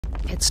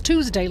It's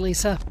Tuesday,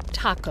 Lisa.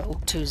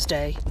 Taco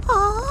Tuesday.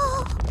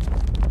 Oh.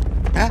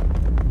 Huh?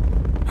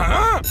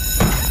 Huh?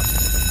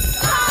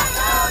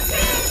 Taco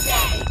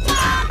Tuesday!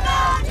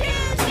 Taco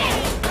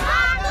Tuesday!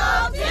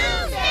 Taco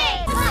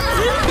Tuesday!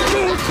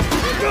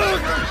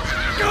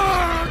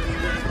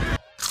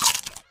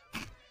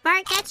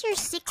 Bart, that's your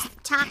 6th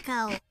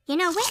taco. You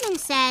know, Whitman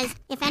says,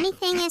 if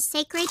anything is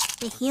sacred,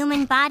 the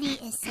human body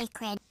is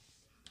sacred.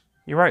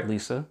 You're right,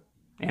 Lisa,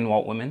 and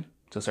Walt Whitman,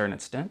 to a certain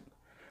extent.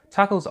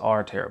 Tacos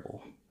are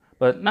terrible,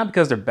 but not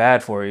because they're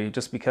bad for you,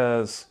 just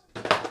because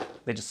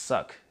they just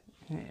suck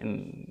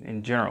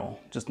in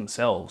general, just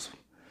themselves.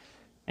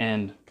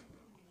 And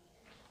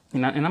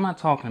I'm not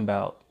talking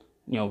about,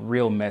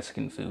 real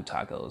Mexican food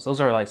tacos. Those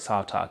are like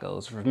soft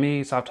tacos. For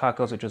me, soft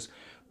tacos are just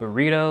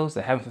burritos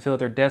that haven't fulfilled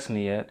their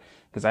destiny yet,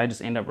 because I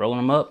just end up rolling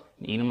them up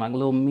and eating them like a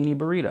little mini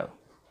burrito.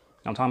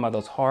 I'm talking about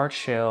those hard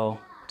shell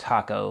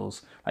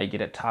tacos like you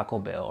get at Taco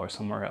Bell or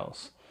somewhere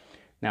else.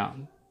 Now,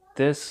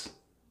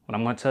 what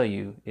I'm going to tell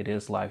you, it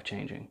is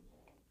life-changing.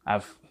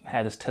 I've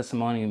had this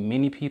testimony of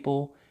many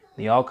people.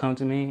 They all come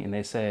to me and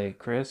they say,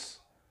 Chris,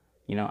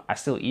 I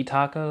still eat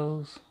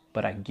tacos,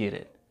 but I get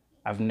it.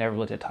 I've never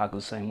looked at tacos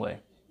the same way.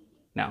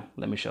 Now,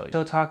 let me show you.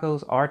 So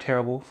tacos are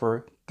terrible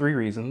for 3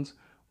 reasons.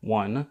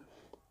 1,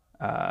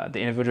 the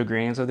individual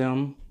ingredients of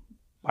them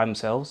by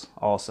themselves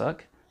all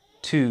suck.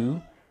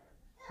 2,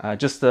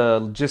 just the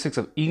logistics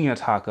of eating a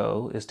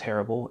taco is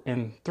terrible.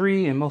 And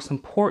 3, and most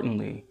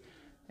importantly,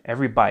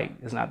 every bite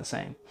is not the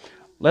same.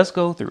 Let's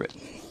go through it.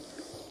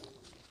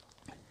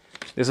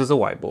 This is a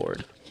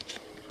whiteboard.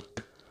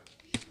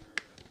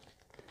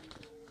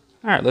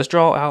 All right, let's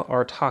draw out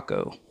our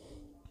taco.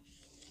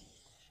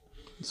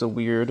 It's a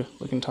weird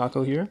looking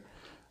taco here,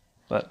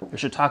 but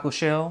there's your taco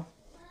shell.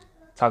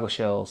 Taco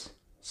shells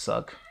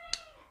suck.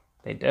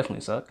 They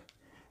definitely suck.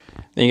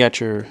 Then you got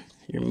your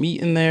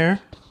meat in there,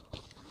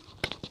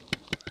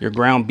 your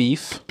ground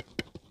beef.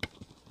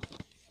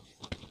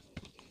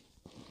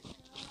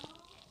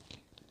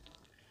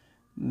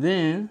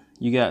 Then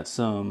you got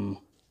some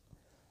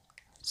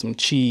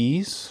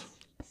cheese.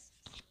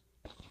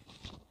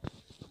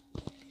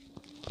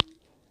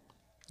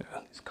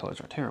 These colors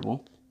are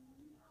terrible.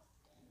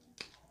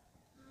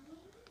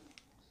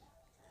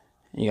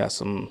 You got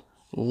some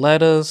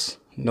lettuce.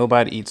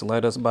 Nobody eats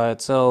lettuce by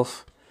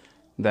itself.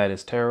 That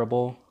is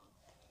terrible.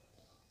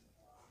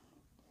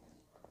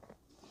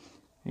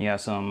 You got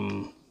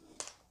some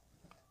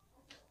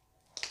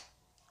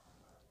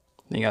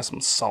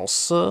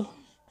salsa.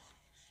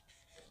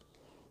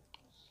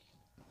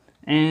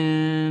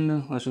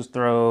 And let's just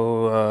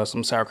throw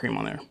some sour cream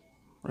on there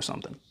or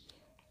something.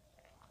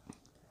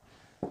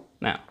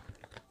 Now,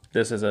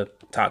 this is a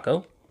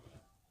taco.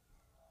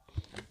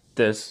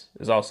 This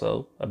is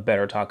also a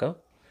better taco.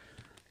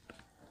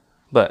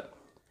 But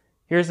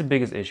here's the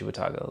biggest issue with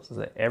tacos, is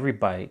that every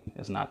bite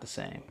is not the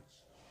same.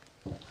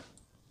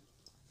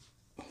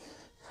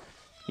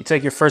 You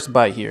take your first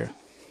bite here.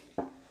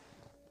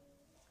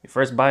 Your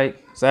first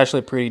bite is actually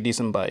a pretty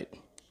decent bite.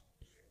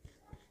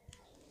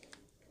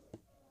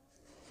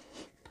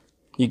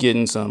 You're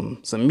getting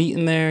some meat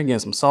in there, getting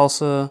some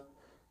salsa,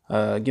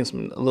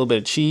 getting a little bit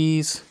of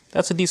cheese.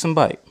 That's a decent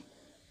bite.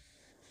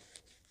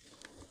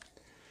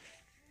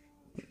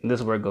 This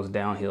is where it goes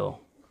downhill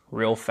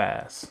real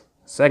fast.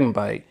 Second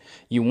bite,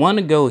 you want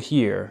to go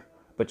here,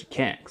 but you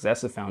can't, because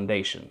that's the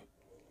foundation.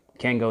 You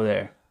can't go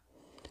there.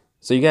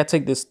 So you got to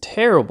take this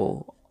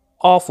terrible,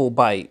 awful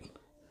bite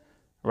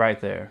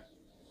right there.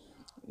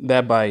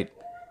 That bite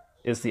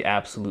is the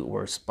absolute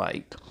worst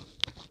bite.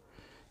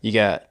 You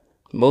got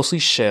mostly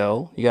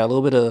shell. You got a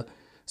little bit of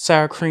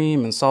sour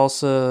cream and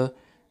salsa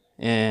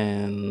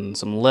and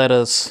some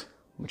lettuce,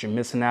 but you're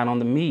missing out on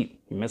the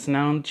meat. You're missing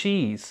out on the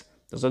cheese.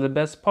 Those are the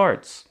best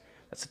parts.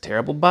 That's a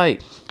terrible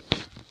bite.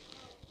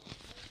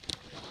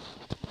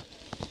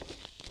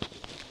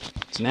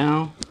 So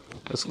now,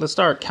 let's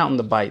start counting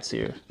the bites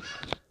here.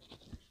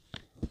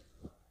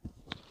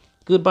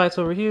 Good bites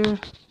over here.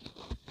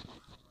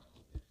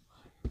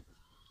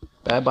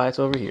 Bad bites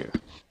over here.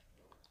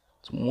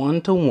 It's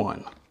 1 to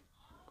 1.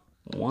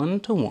 1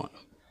 to 1.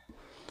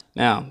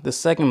 Now, this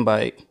second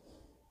bite,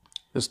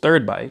 this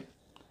third bite,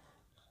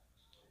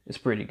 is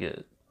pretty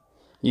good.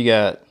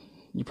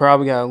 You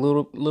probably got a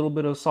little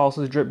bit of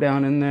salsa drip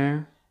down in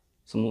there.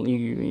 Some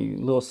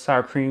little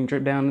sour cream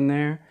drip down in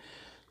there.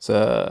 It's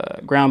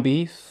ground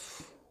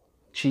beef,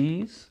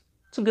 cheese.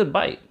 It's a good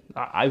bite.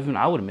 I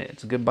would admit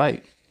it's a good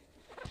bite.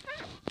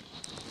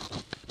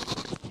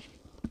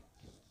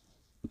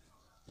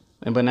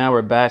 But now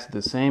we're back to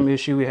the same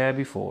issue we had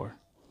before.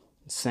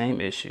 Same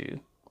issue.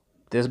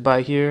 This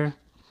bite here,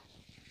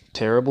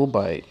 terrible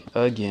bite.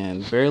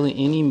 Again, barely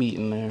any meat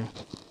in there.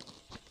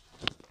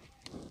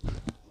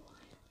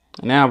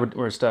 And now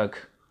we're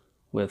stuck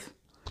with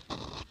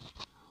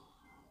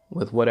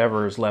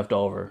whatever is left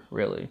over,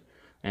 really.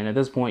 And at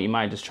this point, you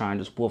might just try and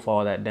just wolf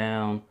all that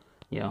down.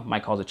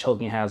 Might cause a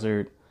choking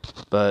hazard.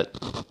 But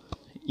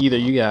either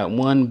you got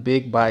one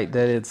big bite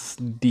that it's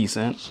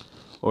decent,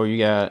 or you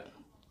got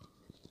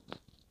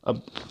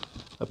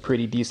a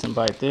pretty decent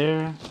bite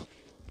there.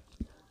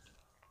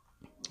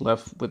 just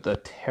left with a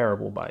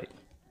terrible bite.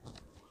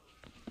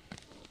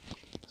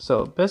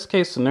 So best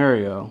case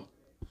scenario,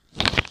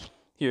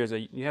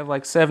 you have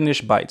like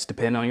 7-ish bites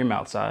depending on your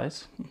mouth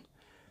size.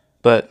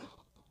 But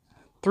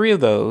 3 of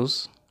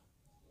those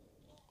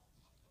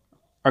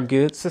are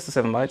good, 6 to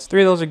 7 bites.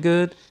 3 of those are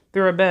good,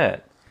 3 are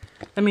bad.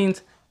 That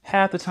means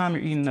half the time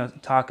you're eating a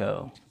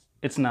taco,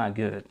 it's not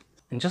good.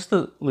 And just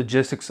the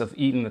logistics of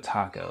eating the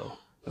taco,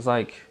 it's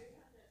like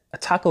a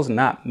taco's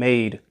not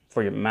made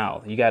for your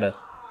mouth. You gotta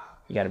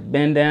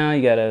bend down,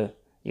 you gotta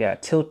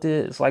tilt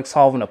it. It's like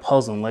solving a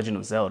puzzle in Legend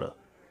of Zelda.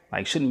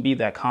 Like, shouldn't be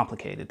that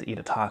complicated to eat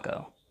a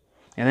taco.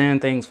 And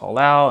then things fall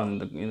out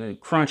and it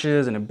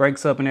crunches and it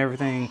breaks up and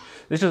everything.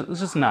 It's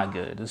just not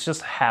good. It's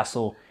just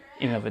hassle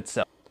in and of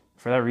itself.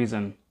 For that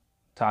reason,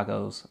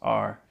 tacos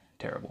are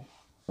terrible.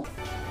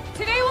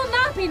 Today will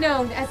not be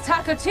known as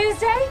Taco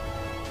Tuesday.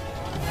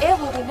 It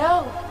will be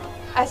known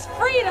as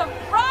Freedom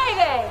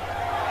Friday.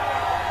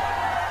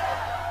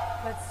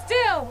 But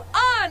still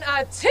on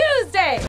a Tuesday.